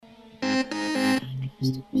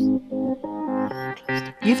You've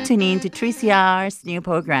tuned in to 3CR's new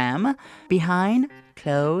program, Behind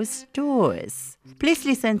Closed Doors. Please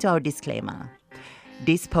listen to our disclaimer.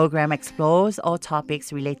 This program explores all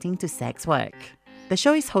topics relating to sex work. The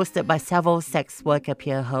show is hosted by several sex worker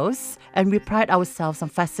peer hosts, and we pride ourselves on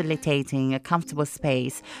facilitating a comfortable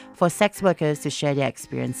space for sex workers to share their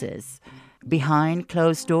experiences. Behind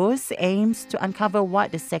Closed Doors aims to uncover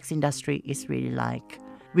what the sex industry is really like.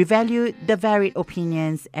 We value the varied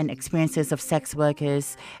opinions and experiences of sex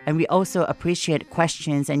workers, and we also appreciate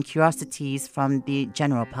questions and curiosities from the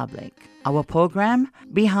general public. Our program,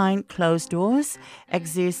 Behind Closed Doors,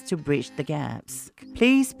 exists to bridge the gaps.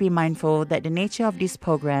 Please be mindful that the nature of this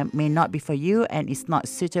program may not be for you and is not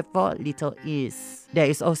suited for little ears. There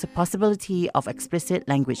is also possibility of explicit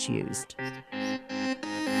language used.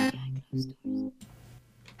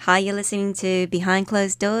 Hi, you're listening to Behind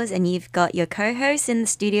Closed Doors, and you've got your co-hosts in the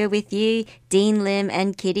studio with you, Dean Lim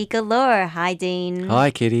and Kitty Galore. Hi, Dean. Hi,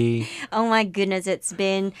 Kitty. Oh my goodness, it's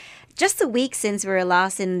been just a week since we were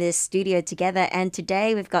last in this studio together, and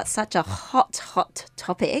today we've got such a hot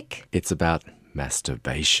topic. It's about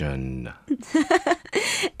masturbation.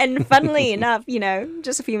 And funnily enough,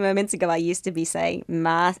 just a few moments ago I used to be saying,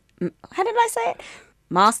 how did I say it?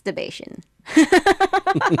 Masturbation.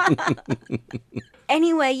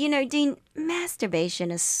 Anyway, Dean,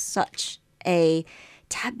 masturbation is such a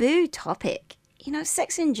taboo topic.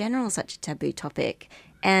 Sex in general is such a taboo topic.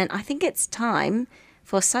 And I think it's time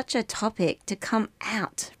for such a topic to come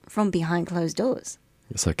out from behind closed doors.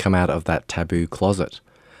 So come out of that taboo closet.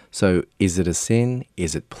 So is it a sin?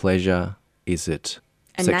 Is it pleasure? Is it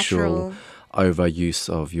A sexual natural- overuse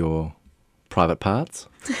of your private parts?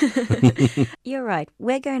 You're right.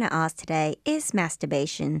 We're going to ask today, is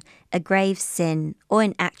masturbation a grave sin or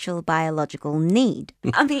an actual biological need?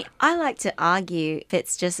 I mean, I like to argue if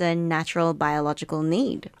it's just a natural biological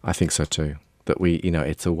need. I think so too. That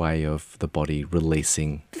it's a way of the body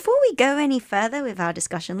releasing. Before we go any further with our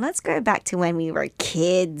discussion, let's go back to when we were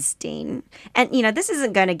kids, Dean. And, this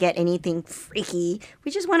isn't going to get anything freaky.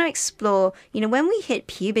 We just want to explore, when we hit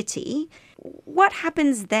puberty, what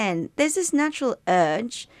happens then? There's this natural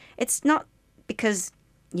urge. It's not because,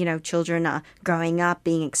 children are growing up,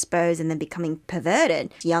 being exposed and then becoming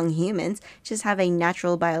perverted. Young humans just have a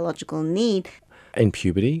natural biological need. In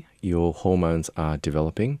puberty, your hormones are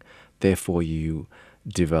developing. Therefore, you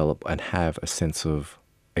develop and have a sense of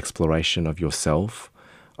exploration of yourself,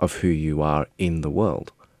 of who you are in the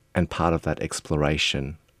world. And part of that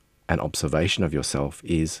exploration and observation of yourself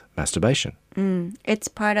is masturbation. It's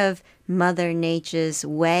part of Mother Nature's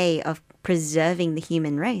way of preserving the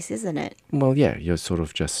human race, isn't it? Well, yeah, you're sort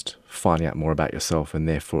of just finding out more about yourself, and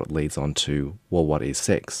therefore it leads on to, well, what is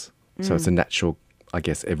sex? So it's a natural,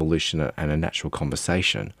 evolution and a natural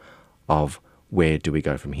conversation of where do we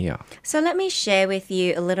go from here? So let me share with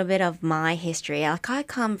you a little bit of my history. I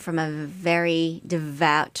come from a very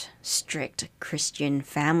devout, strict Christian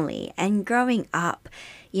family. And growing up,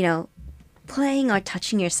 playing or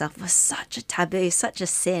touching yourself was such a taboo, such a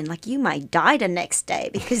sin. Like you might die the next day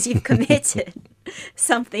because you've committed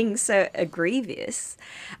something so egregious.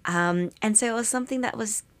 And so it was something that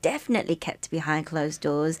was definitely kept behind closed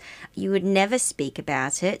doors. You would never speak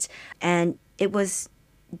about it. And it was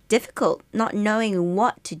difficult not knowing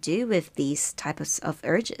what to do with these types of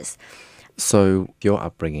urges. So your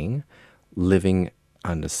upbringing, living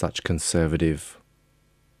under such conservative,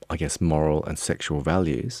 moral and sexual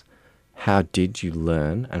values, how did you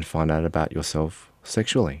learn and find out about yourself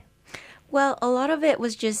sexually? Well, a lot of it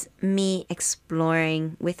was just me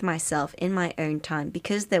exploring with myself in my own time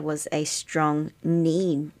because there was a strong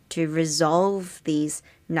need to resolve these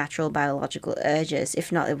natural biological urges.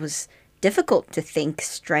 If not, it was difficult to think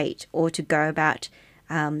straight or to go about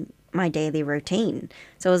my daily routine.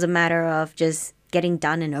 So it was a matter of just getting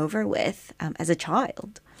done and over with as a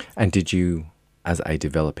child. And did you, as a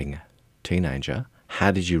developing teenager,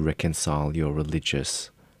 how did you reconcile your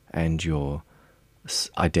religious and your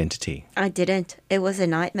identity? I didn't. It was a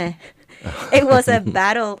nightmare. It was a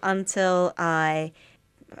battle until I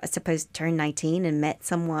suppose, turned 19 and met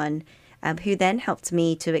someone who then helped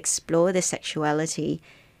me to explore the sexuality.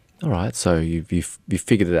 All right, so you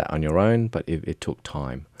figured it out on your own, but it took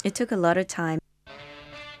time. It took a lot of time.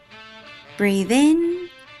 Breathe in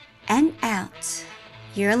and out.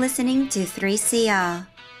 You're listening to 3CR.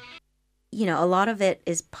 You know, a lot of it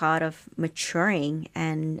is part of maturing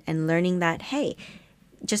and learning that, hey,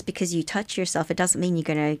 just because you touch yourself, it doesn't mean you're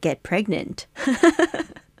going to get pregnant.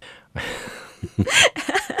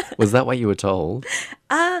 Was that what you were told?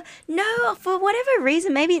 No, for whatever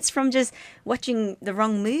reason, maybe it's from just watching the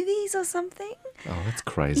wrong movies or something. Oh, that's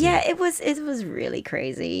crazy. Yeah, it was really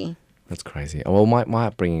crazy. That's crazy. Well, my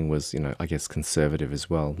upbringing was, I guess conservative as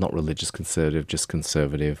well. Not religious conservative, just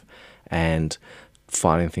conservative. And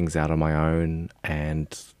finding things out on my own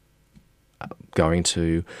and going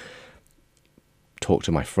to talk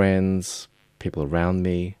to my friends, people around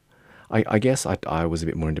me. I guess I was a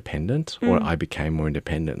bit more independent, or I became more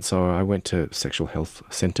independent. So I went to sexual health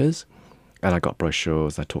centres and I got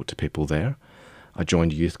brochures. I talked to people there. I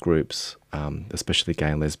joined youth groups, especially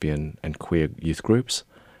gay and lesbian and queer youth groups.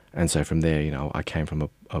 And so from there, I came from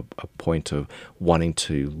a point of wanting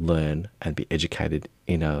to learn and be educated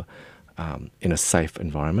in a safe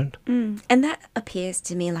environment. And that appears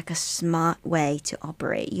to me like a smart way to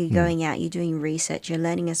operate. You're going out, you're doing research, you're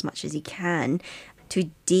learning as much as you can to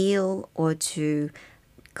deal or to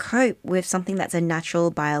cope with something that's a natural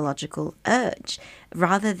biological urge.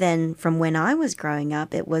 Rather than from when I was growing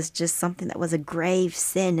up, it was just something that was a grave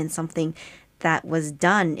sin and something that was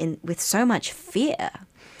done with so much fear.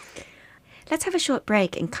 Let's have a short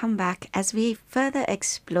break and come back as we further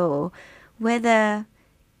explore whether,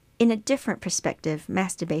 in a different perspective,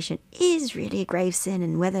 masturbation is really a grave sin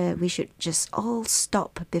and whether we should just all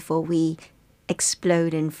stop before we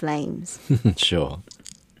explode in flames. Sure.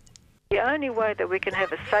 The only way that we can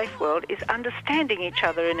have a safe world is understanding each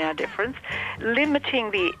other in our difference,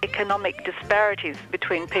 limiting the economic disparities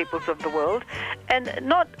between peoples of the world, and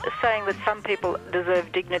not saying that some people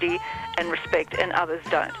deserve dignity and respect and others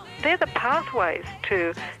don't. They're the pathways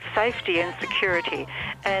to safety and security,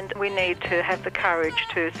 and we need to have the courage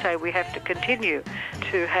to say we have to continue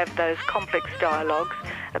to have those complex dialogues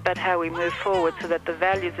about how we move forward so that the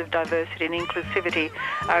values of diversity and inclusivity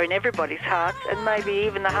are in everybody's hearts and maybe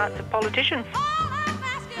even the hearts of politicians.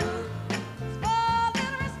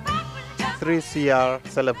 3CR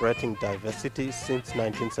celebrating diversity since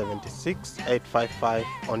 1976, 855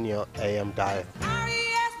 on your AM dial.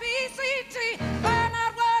 R-E-S-P-E-C-T, find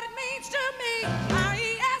out what it means to me.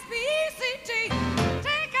 R-E-S-P-E-C-T,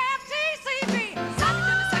 take F-T-C-B, suck it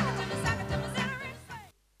to me, suck it to me, suck it to me,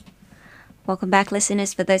 Welcome back,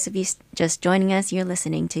 listeners. For those of you just joining us, you're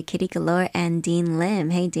listening to Kitty Galore and Dean Lim.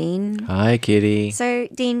 Hey, Dean. Hi, Kitty. So,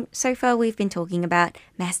 Dean, so far we've been talking about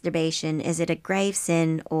masturbation. Is it a grave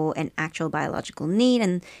sin or an actual biological need?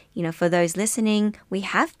 And, for those listening, we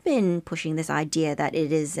have been pushing this idea that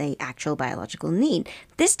it is an actual biological need.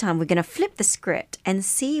 This time we're going to flip the script and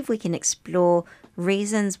see if we can explore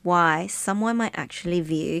reasons why someone might actually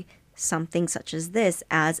view something such as this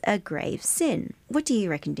as a grave sin. What do you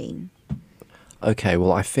reckon, Dean? Okay,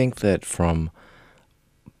 well, I think that from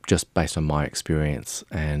just based on my experience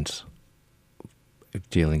and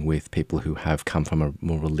dealing with people who have come from a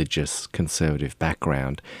more religious, conservative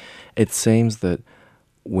background, it seems that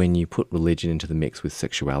when you put religion into the mix with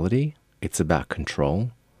sexuality, it's about control.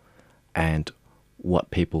 And what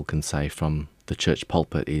people can say from the church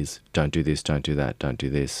pulpit is, don't do this, don't do that, don't do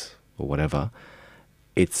this, or whatever.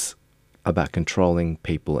 It's about controlling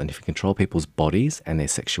people. And if you control people's bodies and their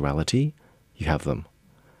sexuality, you have them.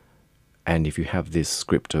 And if you have this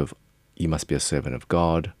script of you must be a servant of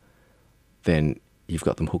God, then you've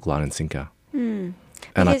got them hook, line and sinker. And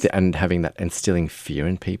and having that, instilling fear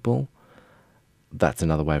in people, that's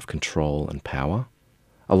another way of control and power.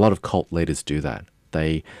 A lot of cult leaders do that.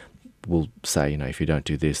 They will say, if you don't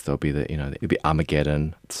do this, there'll be it'll be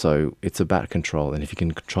Armageddon. So it's about control. And if you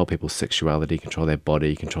can control people's sexuality, control their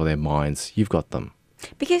body, control their minds, you've got them.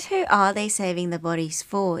 Because who are they saving the bodies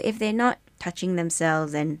for? If they're not touching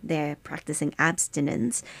themselves and they're practicing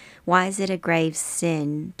abstinence, why is it a grave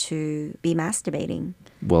sin to be masturbating?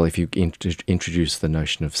 Well, if you introduce the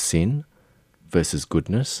notion of sin versus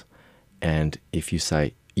goodness, and if you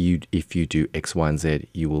say, if you do X, Y, and Z,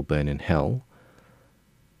 you will burn in hell,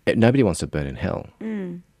 nobody wants to burn in hell.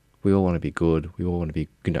 We all want to be good. We all want to be,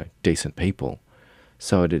 decent people.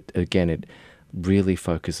 So it really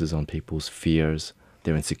focuses on people's fears,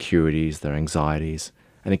 their insecurities, their anxieties,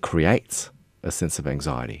 and it creates a sense of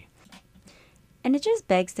anxiety. And it just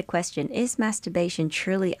begs the question, is masturbation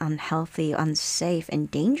truly unhealthy, unsafe, and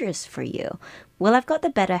dangerous for you? Well, I've got the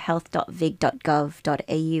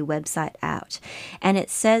betterhealth.vic.gov.au website out, and it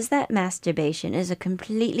says that masturbation is a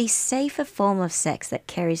completely safer form of sex that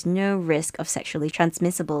carries no risk of sexually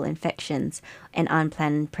transmissible infections and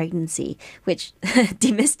unplanned pregnancy, which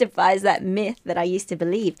demystifies that myth that I used to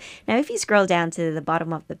believe. Now, if you scroll down to the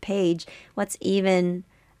bottom of the page, what's even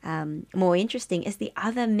more interesting is the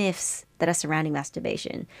other myths that are surrounding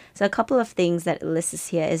masturbation. So a couple of things that it lists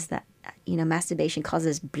here is that, masturbation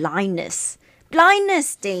causes blindness.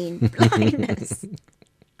 Blindness, Dean! Blindness!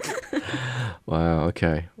 Wow,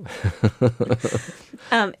 okay.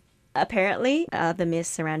 Apparently, the myths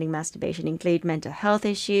surrounding masturbation include mental health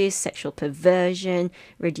issues, sexual perversion,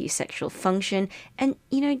 reduced sexual function. And,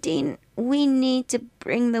 Dean, we need to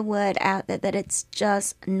bring the word out there that it's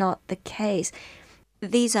just not the case.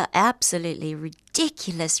 These are absolutely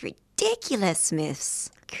ridiculous myths,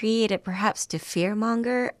 created perhaps to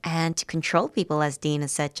fearmonger and to control people, as Dean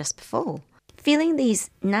has said just before. Feeling these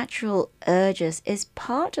natural urges is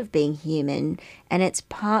part of being human, and it's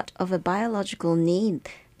part of a biological need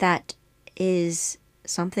that is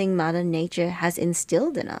something Mother Nature has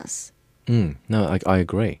instilled in us. No, I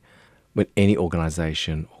agree. When any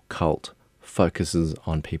organization or cult focuses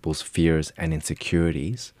on people's fears and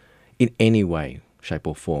insecurities in any way, shape,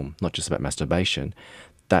 or form, not just about masturbation,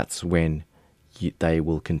 that's when they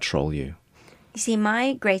will control you. You see,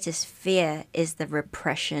 my greatest fear is the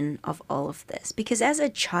repression of all of this. Because as a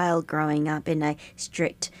child growing up in a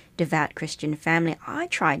strict, devout Christian family, I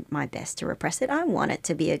tried my best to repress it. I wanted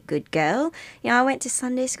to be a good girl. I went to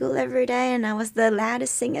Sunday school every day and I was the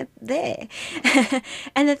loudest singer there.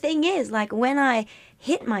 And the thing is, when I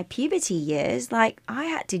hit my puberty years, I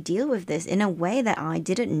had to deal with this in a way that I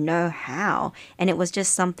didn't know how. And it was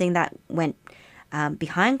just something that went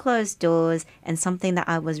behind closed doors, and something that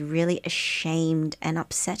I was really ashamed and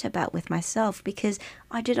upset about with myself because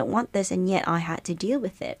I didn't want this, and yet I had to deal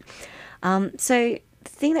with it. So the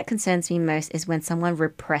thing that concerns me most is when someone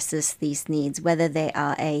represses these needs, whether they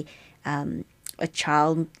are a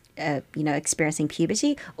child, experiencing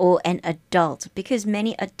puberty, or an adult, because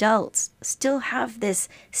many adults still have this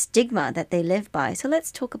stigma that they live by. So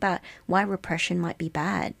let's talk about why repression might be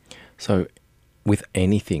bad. So with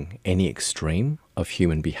anything, any extreme of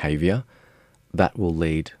human behavior, that will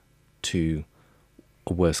lead to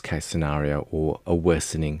a worst case scenario or a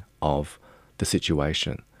worsening of the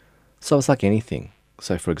situation. So it's like anything.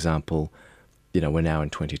 So for example, we're now in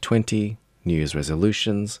 2020, New Year's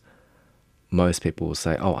resolutions. Most people will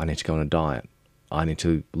say, I need to go on a diet. I need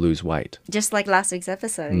to lose weight. Just like last week's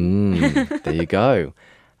episode. There you go.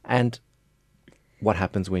 And what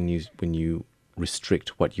happens when you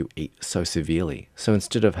restrict what you eat so severely? So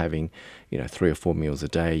instead of having 3 or 4 meals a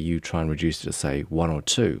day, you try and reduce it to say 1 or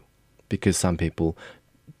 2, because some people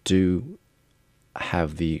do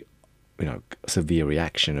have the severe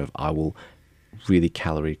reaction of, I will really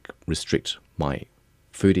calorie restrict my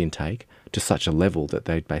food intake to such a level that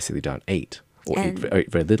they basically don't eat or eat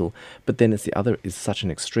very little. But then it's the other is such an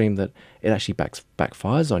extreme that it actually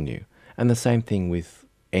backfires on you. And the same thing with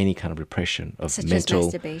any kind of repression of such mental, as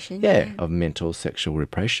masturbation, of mental sexual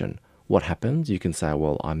repression. What happens? You can say,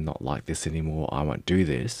 well, I'm not like this anymore, I won't do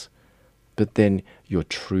this. But then your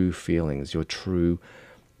true feelings, your true,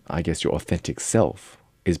 your authentic self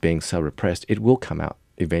is being so repressed, it will come out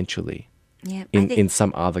eventually. Yeah, in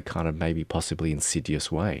some other kind of maybe possibly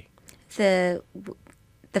insidious way. The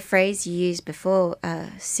phrase you used before,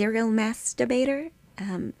 serial masturbator,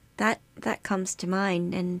 that comes to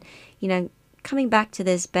mind. And, coming back to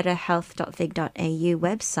this betterhealth.vic.au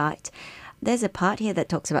website, there's a part here that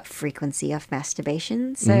talks about frequency of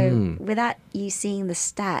masturbation. So without you seeing the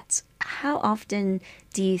stats, how often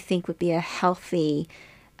do you think would be a healthy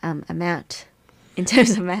amount in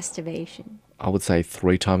terms of masturbation? I would say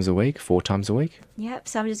 3 times a week, 4 times a week. Yep,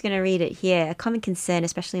 so I'm just going to read it here. A common concern,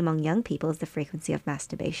 especially among young people, is the frequency of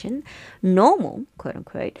masturbation. Normal, quote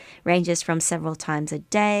unquote, ranges from several times a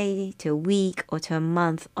day to a week or to a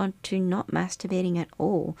month or to not masturbating at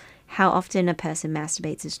all. How often a person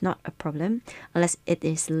masturbates is not a problem unless it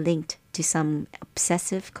is linked to some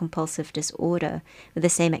obsessive compulsive disorder where the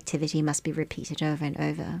same activity must be repeated over and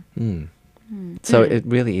over. So it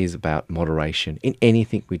really is about moderation in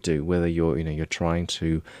anything we do, whether you're trying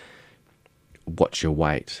to watch your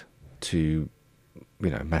weight, to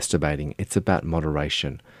masturbating. It's about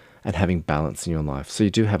moderation and having balance in your life. So you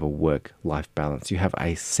do have a work-life balance. You have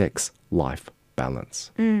a sex-life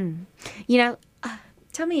balance.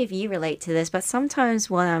 Tell me if you relate to this, but sometimes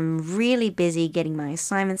when I'm really busy getting my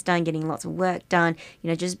assignments done, getting lots of work done,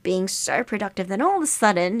 just being so productive, then all of a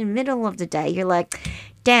sudden, in the middle of the day, you're like,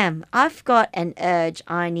 damn, I've got an urge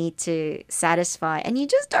I need to satisfy. And you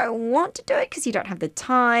just don't want to do it because you don't have the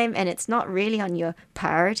time and it's not really on your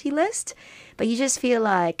priority list. But you just feel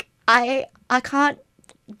like, I can't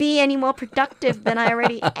be any more productive than I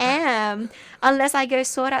already am unless I go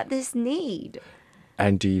sort out this need.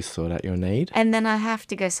 And do you sort out your need? And then I have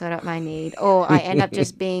to go sort out my need, or I end up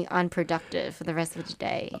just being unproductive for the rest of the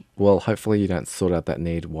day. Well, hopefully you don't sort out that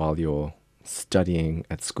need while you're studying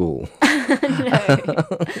at school. No,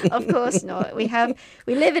 of course not. We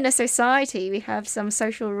live in a society. We have some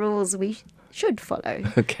social rules we should follow.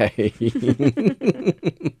 Okay.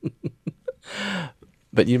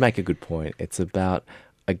 But you make a good point. It's about,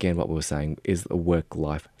 again, what we were saying is a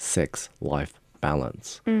work-life, sex-life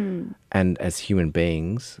balance. And as human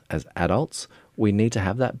beings, as adults, we need to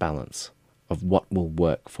have that balance of what will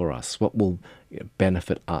work for us, what will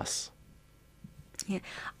benefit us. Yeah.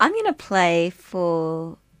 I'm going to play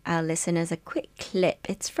for our listeners a quick clip.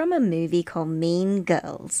 It's from a movie called Mean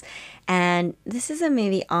Girls. And this is a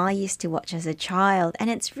movie I used to watch as a child. And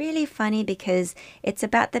it's really funny because it's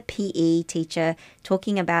about the PE teacher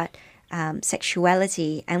talking about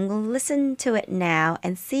sexuality. And we'll listen to it now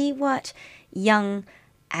and see what young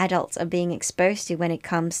adults are being exposed to when it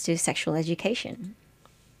comes to sexual education.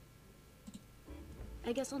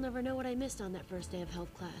 I guess I'll never know what I missed on that first day of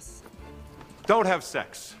health class. Don't have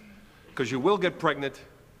sex, because you will get pregnant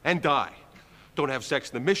and die. Don't have sex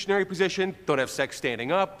in the missionary position. Don't have sex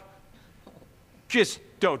standing up. Just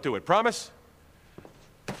don't do it. Promise?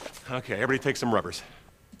 Okay, everybody take some rubbers.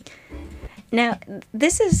 Now,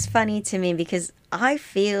 this is funny to me because I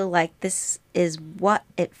feel like this is what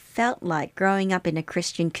it felt like growing up in a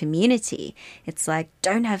Christian community. It's like,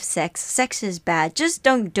 don't have sex. Sex is bad. Just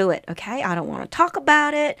don't do it, okay? I don't want to talk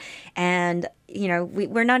about it. And, you know,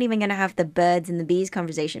 we're not even going to have the birds and the bees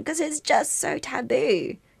conversation because it's just so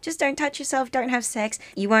taboo. Just don't touch yourself. Don't have sex.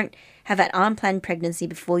 You won't have an unplanned pregnancy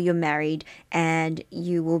before you're married and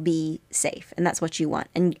you will be safe. And that's what you want.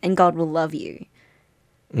 And God will love you.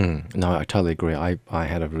 No, I totally agree. I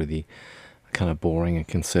had a really kind of boring and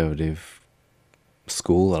conservative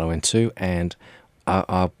school that I went to, and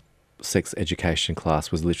our sex education class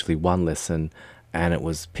was literally one lesson, and it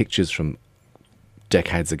was pictures from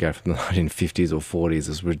decades ago, from the 1950s or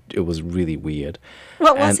 40s. It was really weird.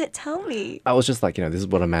 What was it? Tell me. I was just like, this is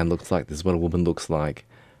what a man looks like, this is what a woman looks like,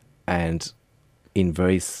 and in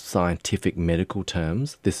very scientific medical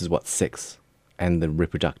terms, this is what sex and the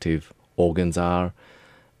reproductive organs are.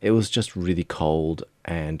 It was just really cold,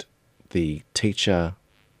 and the teacher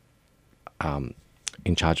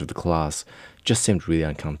in charge of the class just seemed really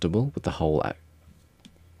uncomfortable with the whole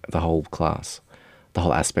class, the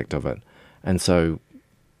whole aspect of it. And so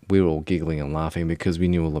we were all giggling and laughing because we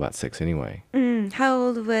knew all about sex anyway. How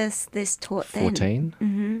old was this taught then? 14?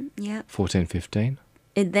 Mm-hmm, yeah. 14, 15.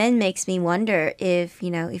 It then makes me wonder if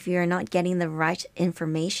you're not getting the right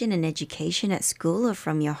information and education at school or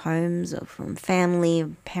from your homes or from family or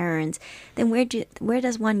parents, then where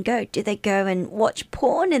does one go? Do they go and watch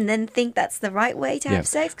porn and then think that's the right way to have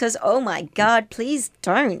sex? Because, oh my God, please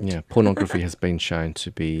don't. Yeah, pornography has been shown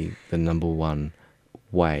to be the number one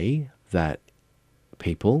way that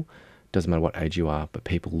people, doesn't matter what age you are, but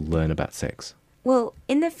people learn about sex. Well,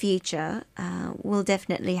 in the future, we'll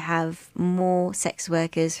definitely have more sex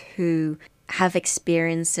workers who have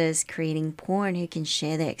experiences creating porn who can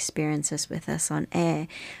share their experiences with us on air.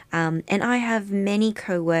 And I have many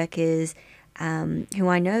co-workers who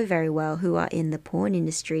I know very well who are in the porn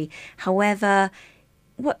industry. However,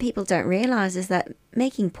 what people don't realize is that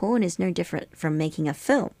making porn is no different from making a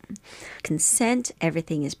film. Consent,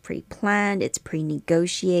 everything is pre-planned, it's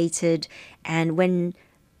pre-negotiated, and when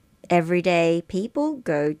everyday people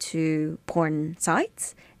go to porn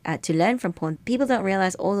sites to learn from porn, people don't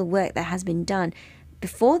realize all the work that has been done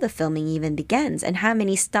before the filming even begins and how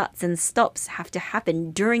many starts and stops have to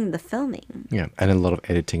happen during the filming. Yeah, and a lot of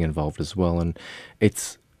editing involved as well. And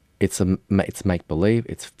it's make-believe,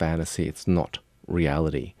 it's fantasy, it's not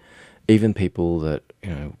reality. Even people that,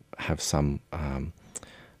 have some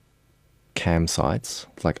cam sites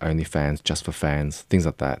like OnlyFans, Just for Fans, things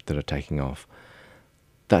like that are taking off.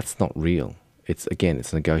 That's not real. It's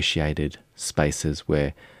negotiated spaces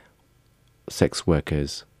where sex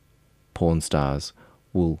workers, porn stars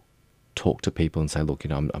will talk to people and say, look,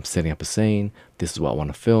 I'm setting up a scene. This is what I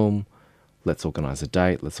want to film. Let's organise a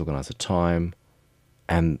date. Let's organise a time.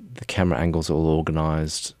 And the camera angles are all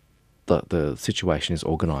organised. The situation is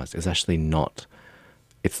organised. It's actually not,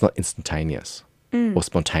 it's not instantaneous or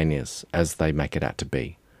spontaneous as they make it out to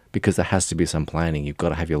be. Because there has to be some planning. You've got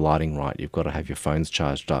to have your lighting right. You've got to have your phones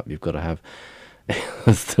charged up. You've got to have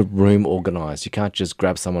the room organised. You can't just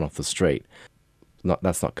grab someone off the street.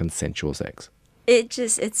 That's not consensual sex.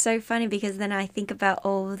 It's so funny because then I think about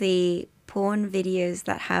all the porn videos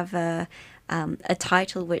that have a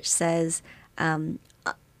title which says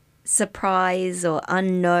surprise or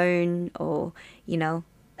unknown or, No,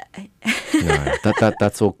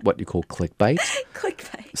 that's all what you call clickbait.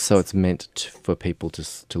 Clickbait. So it's meant for people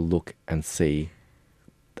to look and see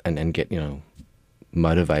and get,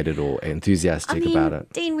 motivated or enthusiastic about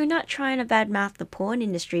it. Dean, we're not trying to badmouth the porn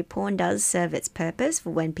industry. Porn does serve its purpose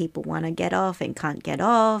for when people want to get off and can't get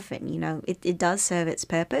off. And, it does serve its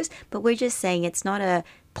purpose. But we're just saying it's not a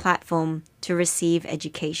platform to receive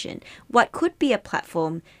education. What could be a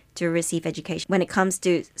platform to receive education when it comes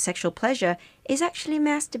to sexual pleasure is actually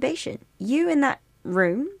masturbation. You in that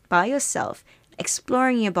room by yourself,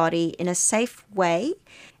 exploring your body in a safe way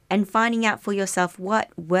and finding out for yourself what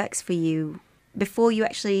works for you before you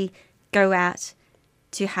actually go out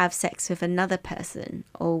to have sex with another person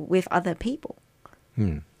or with other people.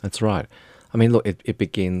 That's right. I mean, look, it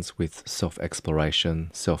begins with self-exploration,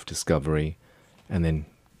 self-discovery, and then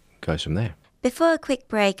goes from there. Before a quick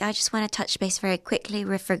break, I just want to touch base very quickly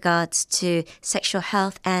with regards to sexual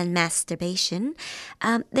health and masturbation.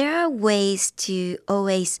 There are ways to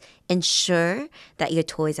always ensure that your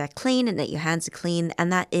toys are clean and that your hands are clean,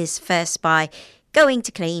 and that is first by going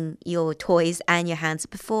to clean your toys and your hands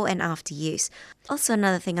before and after use. Also,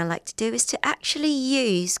 another thing I like to do is to actually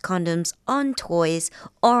use condoms on toys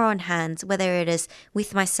or on hands, whether it is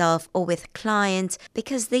with myself or with a client,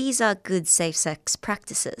 because these are good safe sex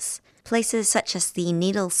practices. Places such as the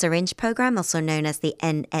Needle Syringe Program, also known as the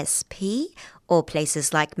NSP, or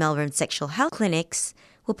places like Melbourne Sexual Health Clinics,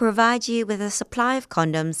 will provide you with a supply of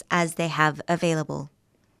condoms as they have available.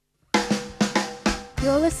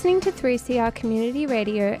 You're listening to 3CR Community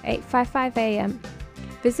Radio 855 AM.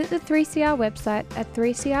 Visit the 3CR website at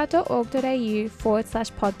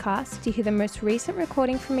 3cr.org.au/podcast to hear the most recent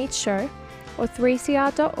recording from each show, or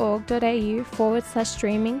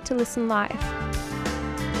 3cr.org.au/streaming to listen live.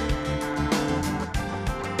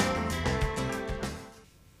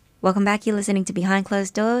 Welcome back. You're listening to Behind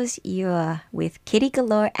Closed Doors. You are with Kitty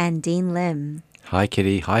Galore and Dean Lim. Hi,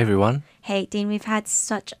 Kitty. Hi, everyone. Hey, Dean, we've had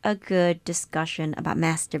such a good discussion about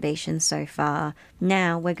masturbation so far.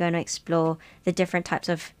 Now we're going to explore the different types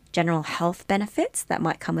of general health benefits that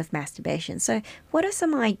might come with masturbation. So what are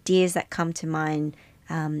some ideas that come to mind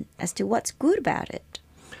as to what's good about it?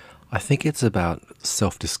 I think it's about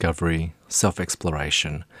self-discovery,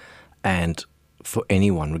 self-exploration, and for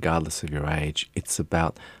anyone, regardless of your age, it's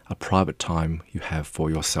about a private time you have for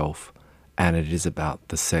yourself, and it is about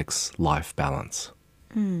the sex-life balance.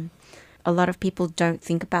 A lot of people don't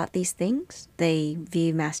think about these things. They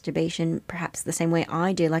view masturbation perhaps the same way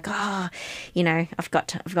I do, like, I've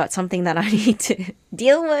got something that I need to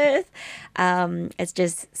deal with. It's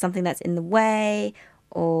just something that's in the way,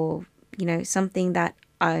 or something that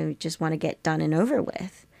I just want to get done and over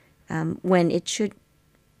with. When it should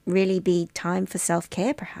really be time for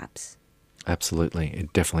self-care, perhaps. Absolutely.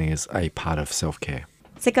 It definitely is a part of self-care.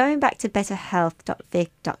 So going back to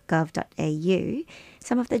betterhealth.vic.gov.au,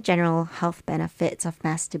 some of the general health benefits of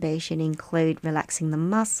masturbation include relaxing the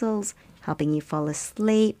muscles, helping you fall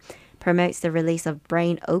asleep, promotes the release of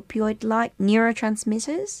brain opioid-like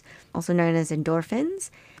neurotransmitters, also known as endorphins,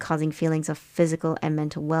 causing feelings of physical and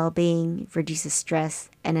mental well-being, reduces stress,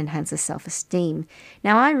 and enhances self-esteem.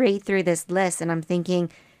 Now, I read through this list and I'm thinking,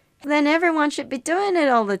 then everyone should be doing it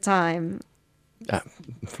all the time.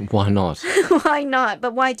 Why not? Why not?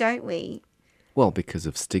 But why don't we? Well, because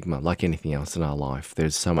of stigma. Like anything else in our life,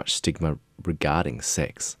 there's so much stigma regarding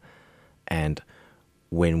sex. And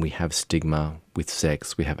when we have stigma with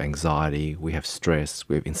sex, we have anxiety, we have stress,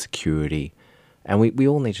 we have insecurity. And we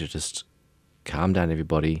all need to just calm down,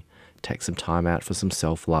 everybody, take some time out for some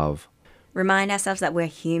self-love. Remind ourselves that we're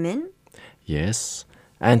human. Yes.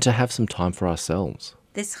 And to have some time for ourselves.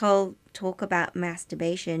 This whole talk about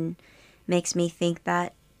masturbation makes me think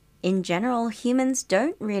that in general, humans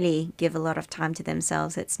don't really give a lot of time to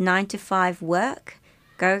themselves. It's 9 to 5 work,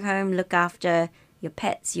 go home, look after your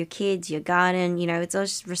pets, your kids, your garden. It's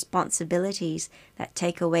those responsibilities that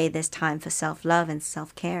take away this time for self-love and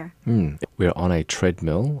self-care. We're on a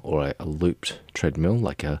treadmill, or a looped treadmill,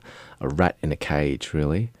 like a rat in a cage,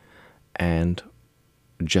 really, and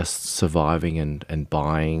just surviving and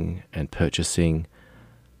buying and purchasing,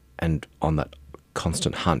 and on that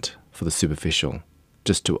constant hunt for the superficial,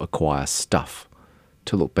 just to acquire stuff,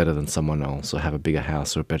 to look better than someone else, or have a bigger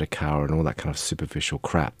house or a better car, and all that kind of superficial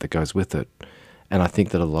crap that goes with it. And I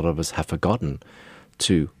think that a lot of us have forgotten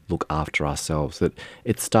to look after ourselves, that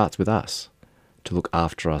it starts with us, to look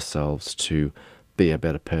after ourselves, to be a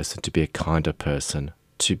better person, to be a kinder person,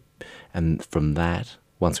 and from that,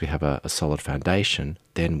 once we have a solid foundation,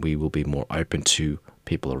 then we will be more open to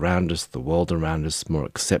people around us, the world around us, more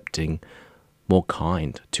accepting, more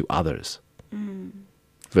kind to others.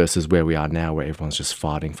 Versus where we are now, where everyone's just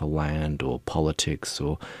fighting for land or politics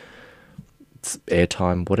or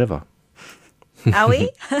airtime, whatever. Are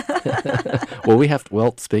we?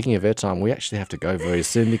 Well, speaking of airtime, we actually have to go very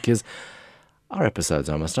soon because our episode's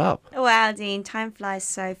almost up. Wow, Dean, time flies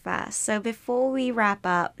so fast. So before we wrap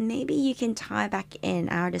up, maybe you can tie back in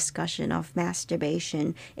our discussion of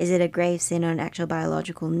masturbation. Is it a grave sin or an actual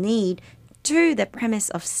biological need? To the premise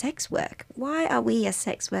of sex work. Why are we as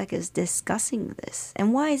sex workers discussing this?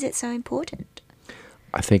 And why is it so important?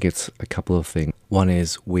 I think it's a couple of things. One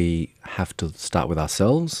is we have to start with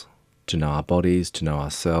ourselves, to know our bodies, to know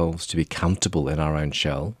ourselves, to be comfortable in our own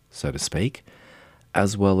shell, so to speak,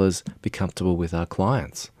 as well as be comfortable with our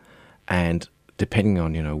clients. And depending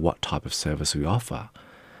on, what type of service we offer,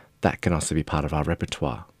 that can also be part of our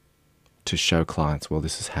repertoire to show clients, well,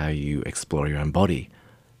 this is how you explore your own body.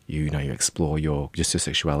 You explore just your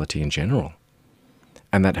sexuality in general.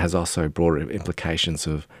 And that has also broader implications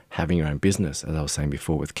of having your own business. As I was saying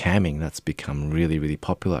before with camming, that's become really, really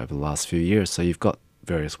popular over the last few years. So you've got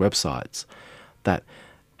various websites that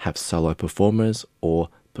have solo performers or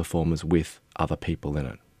performers with other people in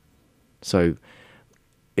it. So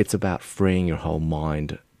it's about freeing your whole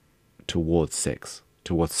mind towards sex,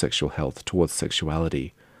 towards sexual health, towards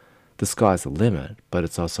sexuality. The sky's the limit, but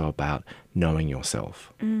it's also about knowing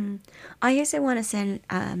yourself. I also want to send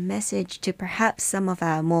a message to perhaps some of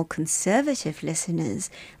our more conservative listeners.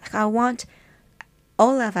 I want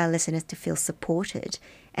all of our listeners to feel supported.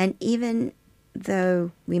 And even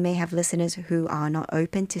though we may have listeners who are not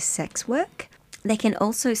open to sex work, they can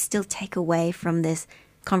also still take away from this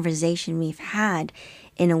conversation we've had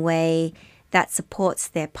in a way that supports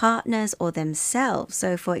their partners or themselves.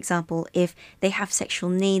 So, for example, if they have sexual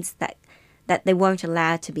needs that they won't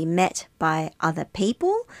allow to be met by other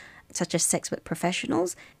people, such as sex work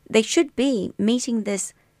professionals, they should be meeting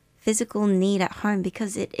this physical need at home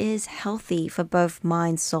because it is healthy for both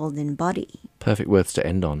mind, soul, and body. Perfect words to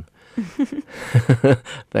end on.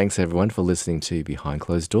 Thanks everyone for listening to Behind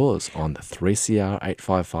Closed Doors on the 3CR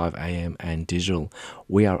 855 AM and digital.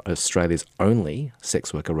 We are Australia's only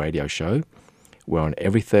sex worker radio show. We're on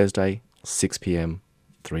every Thursday, 6 p.m,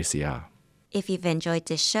 3CR. If you've enjoyed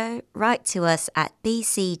this show, write to us at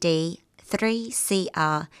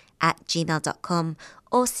bcd3cr@gmail.com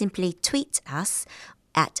or simply tweet us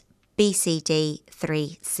at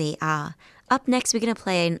bcd3cr. Up next, we're going to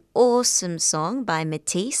play an awesome song by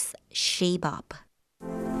Matisse, She Bop.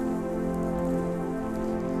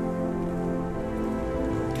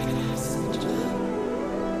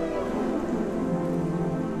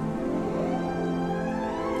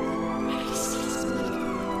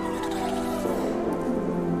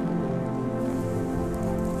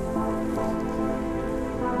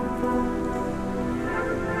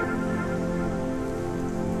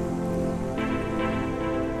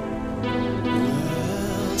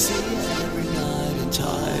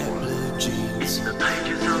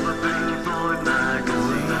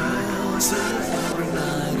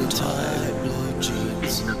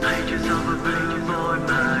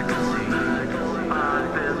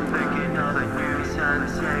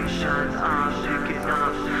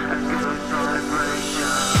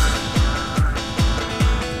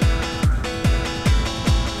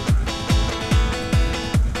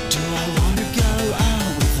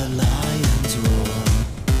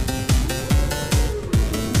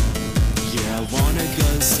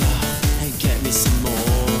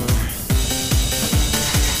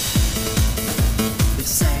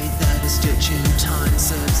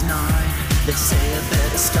 They say I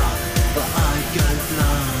better stop, but I go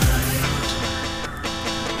blind.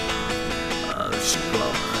 Oh, she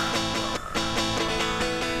blow.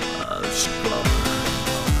 Oh, she blow.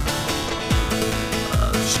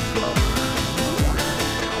 Oh, she blow.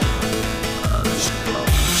 Oh, she blow.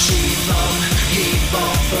 She blow, he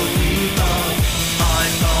blow, but we blow. I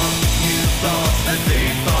blow, you blow, and they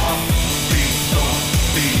blow.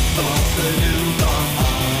 We blow, the new blow. I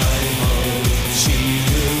hope she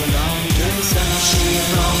will understand. She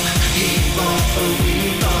blow, he blow, but we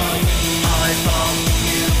blow. I blow,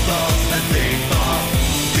 you blow, and they blow.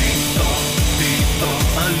 We blow,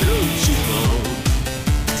 I know she blow.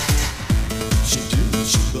 She do,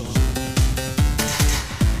 she blow.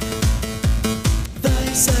 They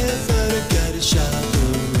say I better get a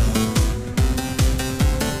chaperone,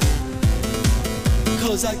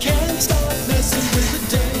 'cause I can't start messing with the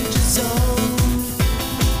danger zone.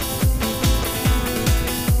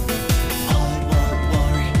 I won't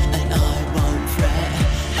worry and I won't fret.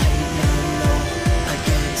 Ain't no law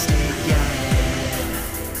against it yet.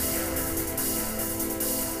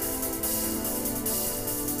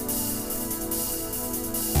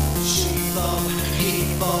 She blow, he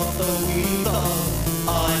blow, but we blow. I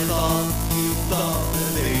blow, you blow,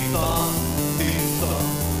 they blow. They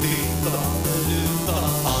blow, the new blow.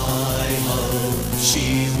 I hope she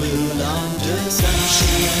will understand.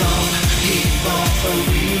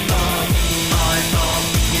 bop, a